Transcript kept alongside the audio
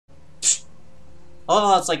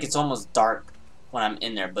Oh, it's like it's almost dark when I'm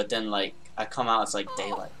in there, but then like I come out, it's like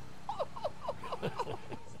daylight.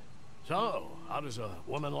 So, how does a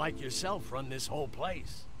woman like yourself run this whole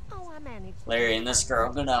place? Oh, I managed. Larry and this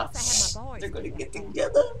girl gonna Plus, I had my boys they're gonna do get that.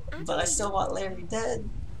 together, but I still want Larry dead.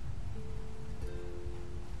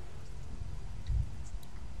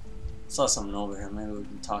 Saw someone over here. Maybe we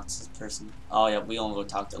can talk to this person. Oh yeah, we only go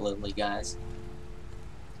talk to Lily, guys.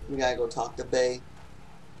 We gotta go talk to Bay.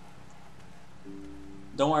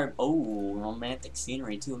 Don't worry. Oh, romantic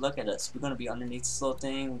scenery too. Look at us. We're gonna be underneath this little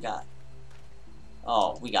thing. We got.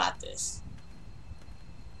 Oh, we got this.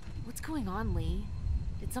 What's going on, Lee?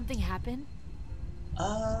 Did something happen?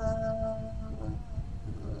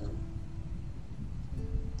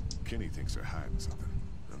 Kenny thinks they're hiding something.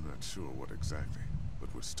 I'm not sure what exactly,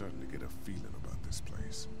 but we're starting to get a feeling about this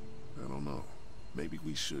place. I don't know. Maybe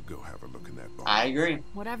we should go have a look in that bar. I agree.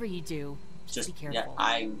 Whatever you do, just be careful.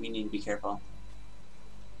 Yeah, we need to be careful.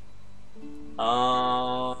 You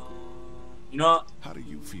know what? How do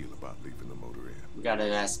you feel about leaving the motor in? We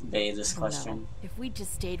gotta ask Bay this question. No. If we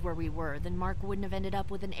just stayed where we were, then Mark wouldn't have ended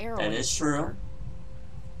up with an arrow. That is true.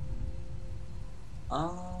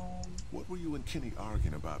 What were you and Kenny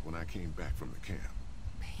arguing about when I came back from the camp?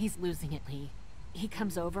 He's losing it, Lee. He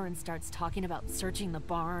comes over and starts talking about searching the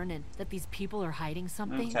barn and that these people are hiding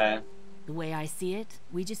something. Okay. The way I see it,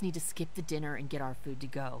 we just need to skip the dinner and get our food to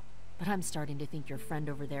go. But I'm starting to think your friend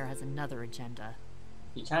over there has another agenda.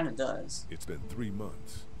 He kind of does. It's been 3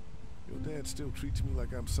 months. Your dad still treats me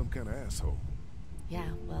like I'm some kind of asshole. Yeah,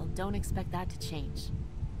 well, don't expect that to change.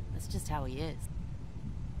 That's just how he is.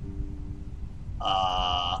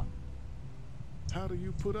 How do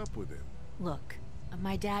you put up with him? Look,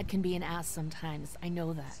 my dad can be an ass sometimes, I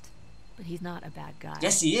know that. But he's not a bad guy.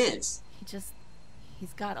 Yes, he is.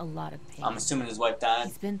 He's got a lot of pain. I'm assuming his wife died.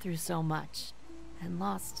 He's been through so much and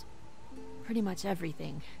lost pretty much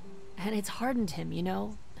everything. And it's hardened him, you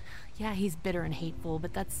know? Yeah, he's bitter and hateful,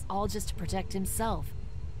 but that's all just to protect himself.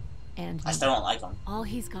 And I still don't like him. All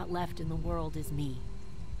he's got left in the world is me.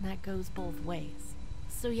 And that goes both ways.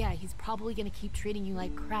 So yeah, he's probably gonna keep treating you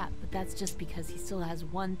like crap, but that's just because he still has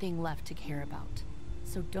one thing left to care about.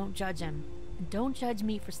 So don't judge him. And don't judge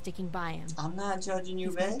me for sticking by him. I'm not judging you,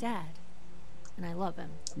 He's babe. my dad. And I love him.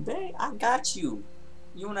 Babe, I got you.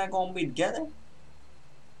 You and I gonna be together.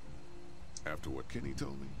 After what Kenny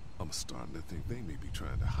told me, I'm starting to think they may be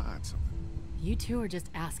trying to hide something. You two are just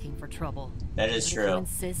asking for trouble. That is But true. If you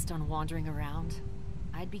insist on wandering around,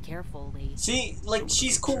 I'd be careful, Lee. See, like,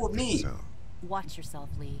 she's cool with me. Watch yourself,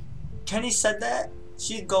 Lee. Kenny said that.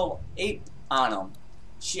 She'd go ape on him.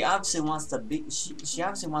 She obviously wants to be. She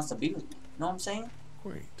obviously wants to be with me. Know what I'm saying?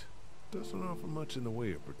 Quaint. Doesn't offer much in the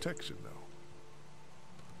way of protection, though.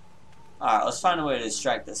 All right, let's find a way to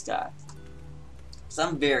distract this guy. Cause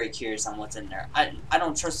I'm very curious on what's in there. I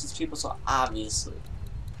don't trust these people, so obviously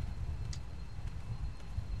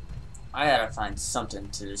I gotta find something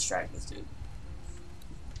to distract this dude.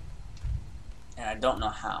 And I don't know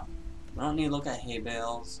how. We don't need to look at hay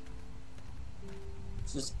bales.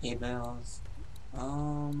 It's just hay bales.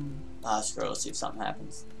 Screw it, let's see if something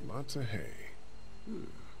happens. Lots of hay.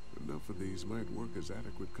 Enough of these might work as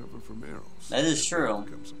adequate cover from arrows. That is true. That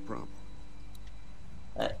becomes a problem.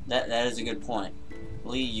 That is a good point.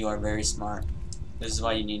 Lee, you are very smart. This is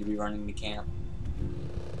why you need to be running the camp.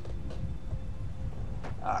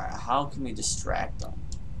 Alright, how can we distract them?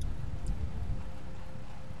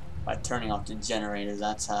 By turning off the generators,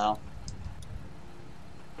 that's how.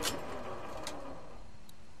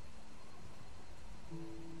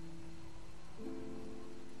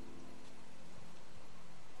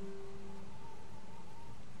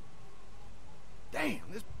 Damn,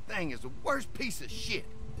 this thing is the worst piece of shit.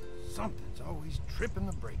 Something's always tripping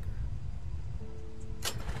the breaker.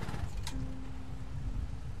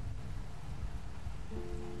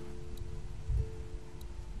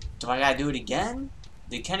 Do I gotta do it again?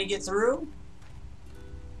 Did Kenny get through?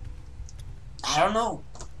 I don't know.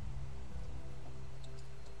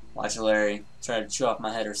 Watch Larry try to chew off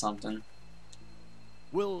my head or something.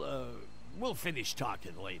 We'll finish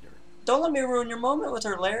talking later. Don't let me ruin your moment with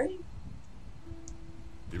her, Larry.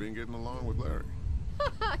 You been getting along with Larry?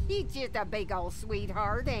 He's just a big old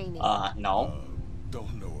sweetheart, ain't he? No.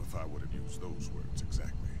 Don't know if I would have used those words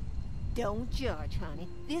exactly. Don't judge, honey.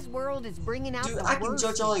 This world is bringing out Dude, the I can worst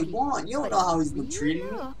judge all in he people. want. You don't But know how he's if been you treating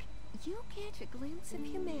me. look, you catch a glimpse of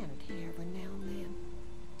humanity every now and then.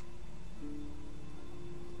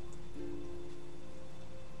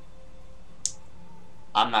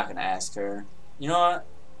 I'm not gonna ask her. You know what?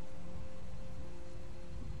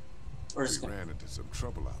 We're just We gonna... ran into some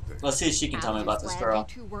trouble out there. Let's see if she can tell me about this I'm girl.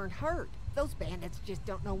 just glad you two weren't hurt. Those bandits just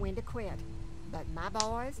don't know when to quit. But my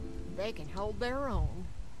boys, they can hold their own.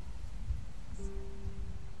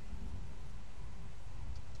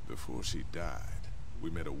 Before she died, we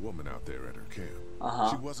met a woman out there at her camp.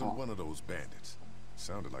 She wasn't one of those bandits.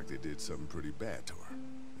 Sounded like they did something pretty bad to her.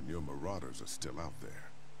 And your marauders are still out there.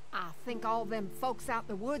 I think all them folks out in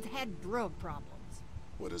the woods had drug problems.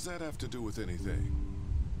 What does that have to do with anything?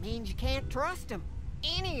 Means you can't trust them.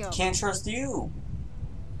 Any of them. Can't trust you.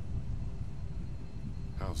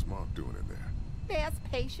 How's Mark doing in there? Best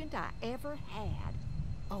patient I ever had.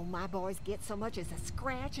 Oh, my boys get so much as a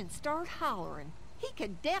scratch and start hollering. He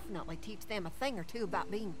could definitely teach them a thing or two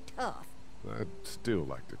about being tough. I'd still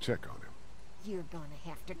like to check on him. You're gonna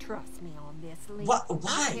have to trust me on this, Lee. What?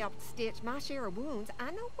 Why? I helped stitch my share of wounds.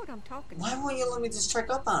 I know what I'm talking Why about. won't you let me just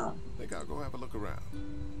check up on him? Think I'll go have a look around.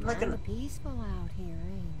 Kinda peaceful out here,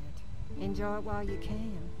 ain't it? Enjoy it while you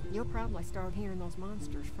can. You'll probably start hearing those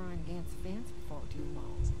monsters frying against the fence before too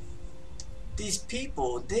long. These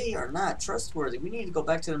people, they are not trustworthy. We need to go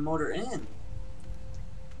back to the Motor Inn.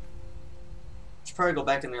 Should probably go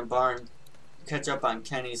back in the barn, catch up on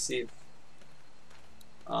Kenny, see if...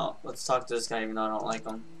 Oh, let's talk to this guy even though I don't like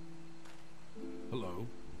him. Hello.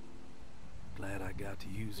 Glad I got to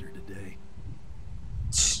use her today.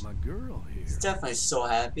 My girl here. He's definitely so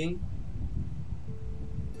happy.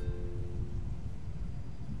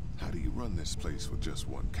 How do you run this place with just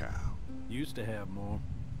one cow? Used to have more.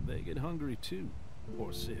 They get hungry too.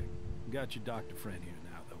 Or sick. Got your doctor friend here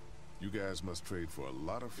now, though. You guys must trade for a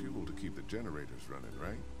lot of fuel to keep the generators running,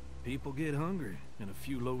 right? People get hungry, and a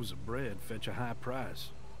few loaves of bread fetch a high price.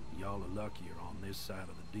 Y'all are luckier on this side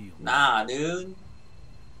of the deal. Nah, dude.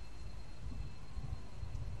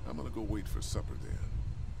 I'm gonna go wait for supper then.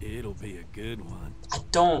 It'll be a good one. I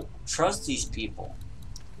don't trust these people.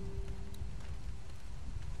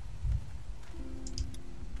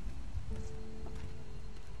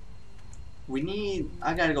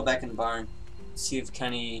 I gotta go back in the barn, see if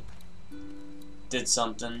Kenny did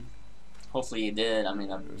something. Hopefully he did. I mean,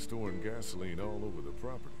 They're storing gasoline all over the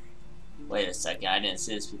property. wait a second, I didn't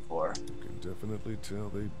see this before. You can definitely tell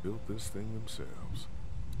they built this thing themselves.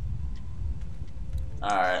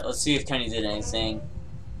 Alright, let's see if Kenny did anything.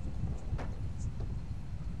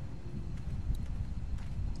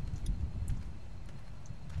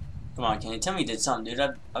 Come on, Kenny, tell me you did something,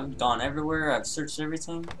 dude. I've gone everywhere, I've searched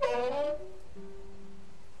everything.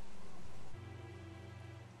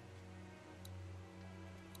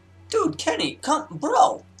 Dude, Kenny, come,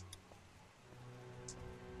 bro!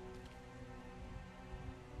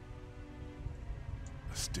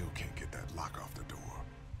 I still can't get that lock off the door.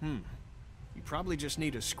 You probably just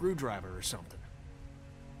need a screwdriver or something.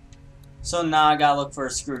 So now I gotta look for a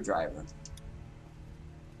screwdriver.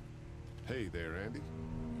 Hey there, Andy.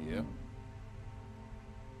 Yep.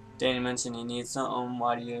 Danny mentioned he needs something.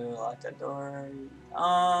 Why do you lock that door?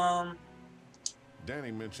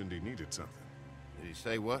 Danny mentioned he needed something. Did he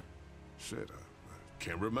say what? Shit, I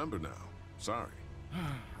can't remember now. Sorry.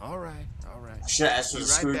 All right, all right. I should have asked for Be the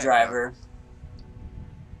right back, screwdriver.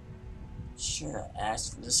 Should have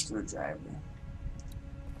asked for the screwdriver.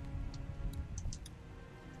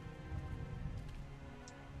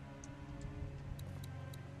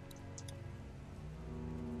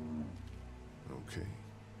 Okay,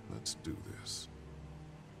 let's do this.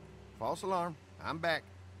 False alarm. I'm back.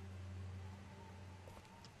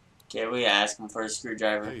 Okay, we ask him for a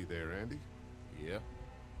screwdriver. Hey there, Andy. Yeah.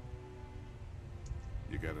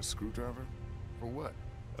 You got a screwdriver? For what?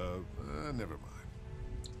 Never mind.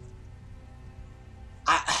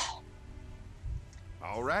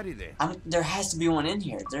 Alrighty then. There has to be one in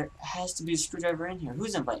here. There has to be a screwdriver in here.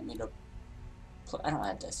 Who's inviting me to play? I don't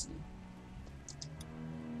have Destiny.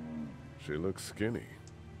 She looks skinny.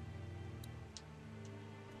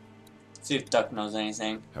 See if Duck knows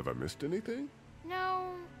anything. Have I missed anything? No,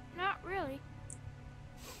 not really.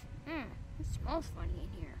 It smells funny in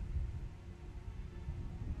here.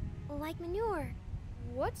 Like manure.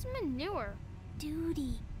 What's manure?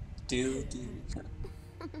 Duty. Dude.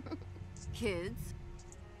 Kids,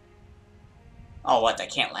 Oh, what? They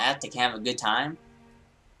can't laugh? They can't have a good time?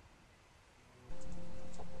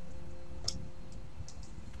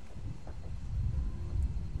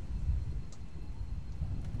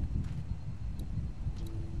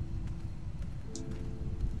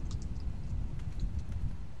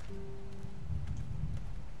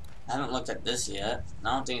 I haven't looked at this yet.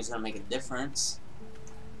 I don't think it's gonna make a difference.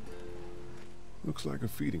 Looks like a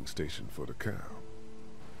feeding station for the cow.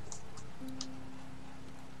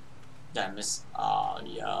 Did I miss? Oh,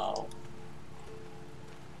 yo.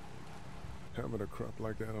 Having a crop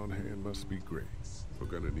like that on hand must be great. We're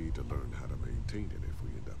gonna need to learn how to maintain it if we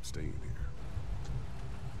end up staying here.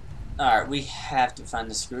 Alright, we have to find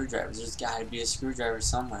the screwdriver. There's gotta be a screwdriver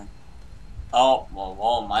somewhere. Oh,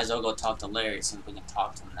 well, might as well go talk to Larry since we can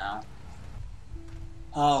talk to him now.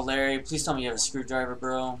 Oh, Larry, please tell me you have a screwdriver,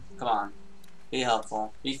 bro. Come on. Be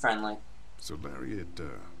helpful. Be friendly. So, Larry, it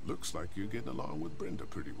looks like you're getting along with Brenda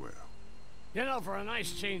pretty well. You know, for a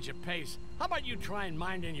nice change of pace, how about you try and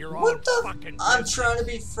minding your own What the fucking I'm business? trying to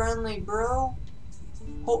be friendly, bro.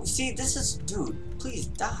 Oh, see, this is... Dude, please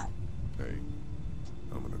die. Hey,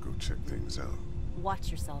 I'm gonna go check things out.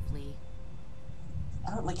 Watch yourself, Lee.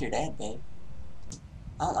 I don't like your dad, babe.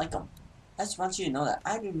 I don't like him. I just want you to know that.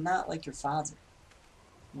 I do not like your father.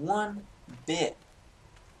 One bit.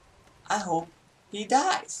 I hope he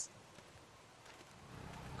dies.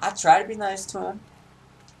 I try to be nice to him.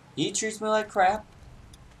 He treats me like crap.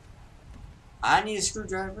 I need a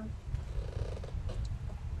screwdriver.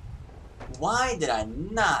 Why did I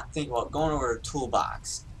not think about going over to a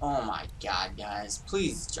toolbox? Oh my god, guys.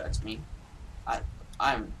 Please judge me.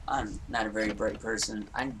 I'm not a very bright person.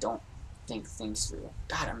 I don't think things through.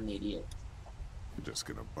 God, I'm an idiot. I'm just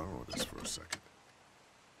gonna borrow this for a second.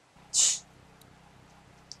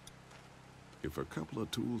 If a couple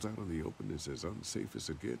of tools out in the open is as unsafe as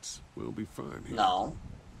it gets, we'll be fine here. No.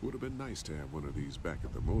 Would have been nice to have one of these back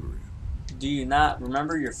at the motor inn. Do you not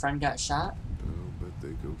remember your friend got shot? I'll bet they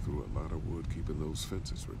go through a lot of wood keeping those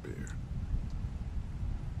fences repaired.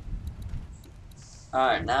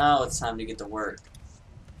 Alright, now it's time to get to work.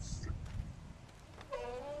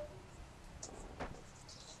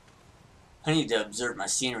 I need to observe my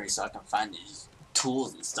scenery so I can find these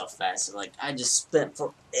tools and stuff faster. Like, I just spent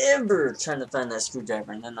forever trying to find that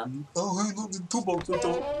screwdriver, and then I'm... Oh, I love the toolbox with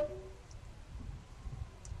the...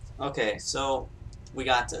 Okay, so, we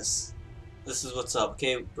got this. This is what's up,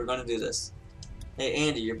 okay? We're gonna do this. Hey,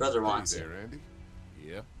 Andy, your brother wants Hey you. there, Andy.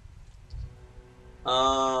 Yeah.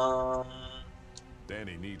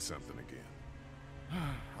 Danny needs something again.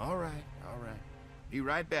 All right. Be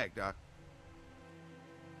right back, Doc.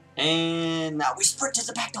 And now we sprint to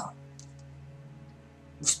the back door.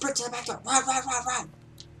 We sprint to the back door. Run.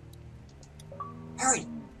 Hurry.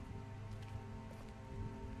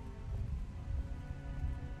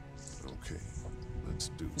 Okay, let's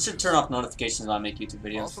do You this. should turn off notifications when I make YouTube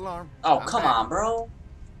videos. False alarm. Oh, I'm come back. on, bro.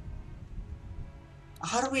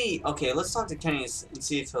 How do we... Okay, let's talk to Kenny and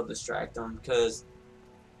see if he'll distract him, because...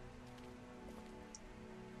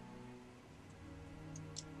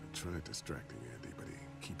 I tried distracting Andy, but he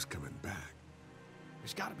keeps coming back.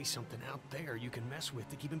 There's got to be something out there you can mess with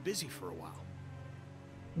to keep him busy for a while.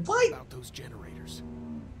 Why... About those generators.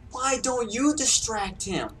 Why don't you distract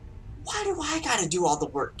him? Why do I gotta do all the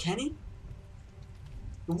work, Kenny?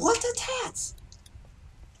 What the tats?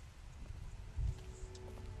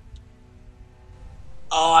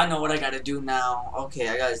 Oh, I know what I gotta do now. Okay,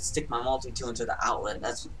 I gotta stick my multi-tool into the outlet.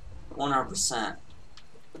 That's 100%.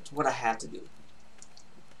 That's what I have to do.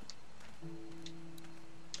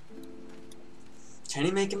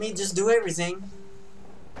 Kenny making me just do everything.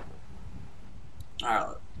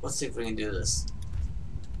 Alright, let's see if we can do this.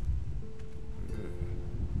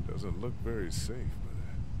 Doesn't look very safe,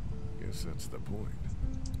 but I guess that's the point.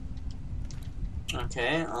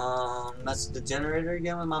 Okay, that's the generator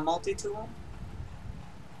again with my multi-tool.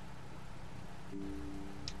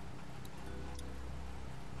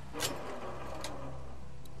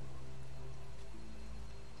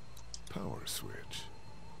 Power switch.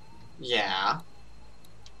 Yeah.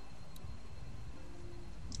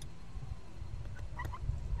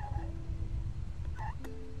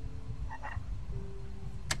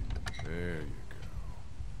 There you go.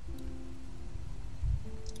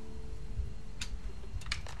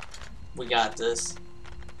 We got this.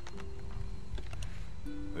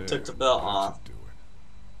 There, Took the belt that off. should do it.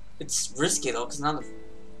 It's risky though, cause now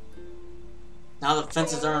the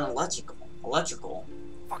fences aren't electrical.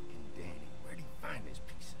 Fucking Danny, where'd he find this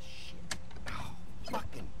piece of shit? Oh,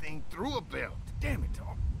 fucking thing through a belt. Damn it,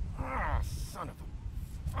 dog. Ah, son of a...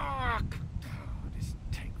 Fuck. Oh, this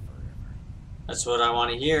take forever. That's what I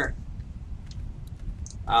want to hear.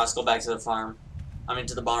 Let's go back to the farm. I mean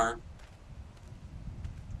to the barn.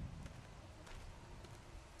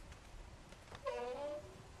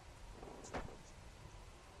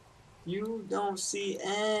 You don't see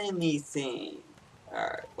anything.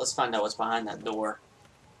 Alright, let's find out what's behind that door.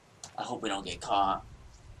 I hope we don't get caught.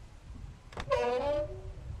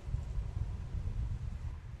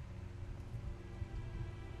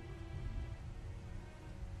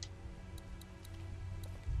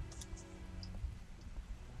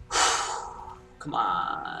 Come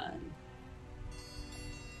on.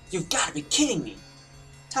 You've got to be kidding me.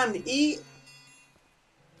 Time to eat?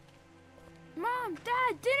 Mom,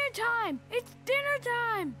 Dad, dinner time! It's dinner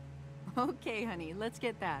time! Okay, honey, let's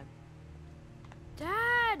get that.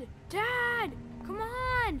 Dad! Dad! Come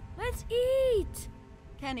on! Let's eat!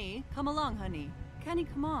 Kenny, come along, honey. Kenny,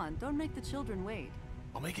 come on. Don't make the children wait.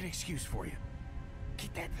 I'll make an excuse for you.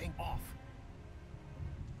 Get that thing off.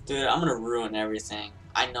 Dude, I'm gonna ruin everything.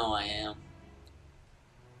 I know I am.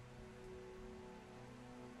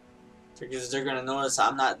 Because they're gonna notice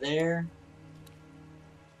I'm not there.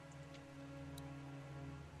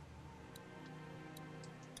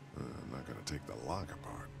 I'm not gonna take the lock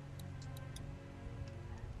apart.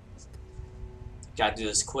 Gotta do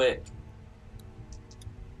this quick.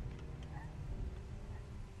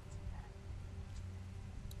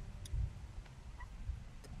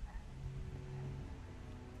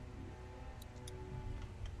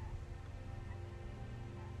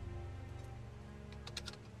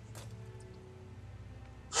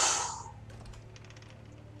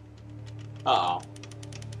 Uh-oh.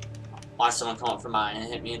 Watch someone come up from mine and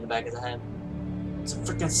hit me in the back of the head. It's a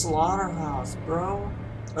freaking slaughterhouse, bro.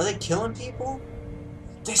 Are they killing people?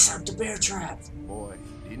 They set up the bear trap. Boy,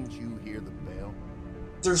 didn't you hear the bell?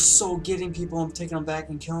 They're so getting people and taking them back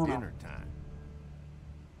and killing them. Dinner time.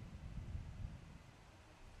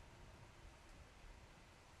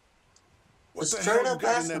 What the Let's hell turn you up got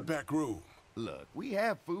in past that them. back room? Look, we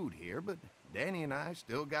have food here, but Danny and I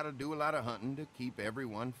still gotta do a lot of hunting to keep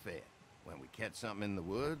everyone fed. When we catch something in the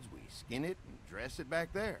woods, we skin it and dress it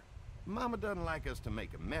back there. Mama doesn't like us to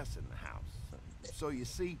make a mess in the house. So you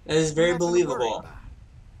see, It is very nothing to worry believable. about.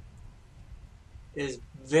 It is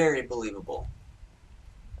very believable.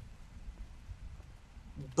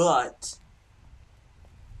 But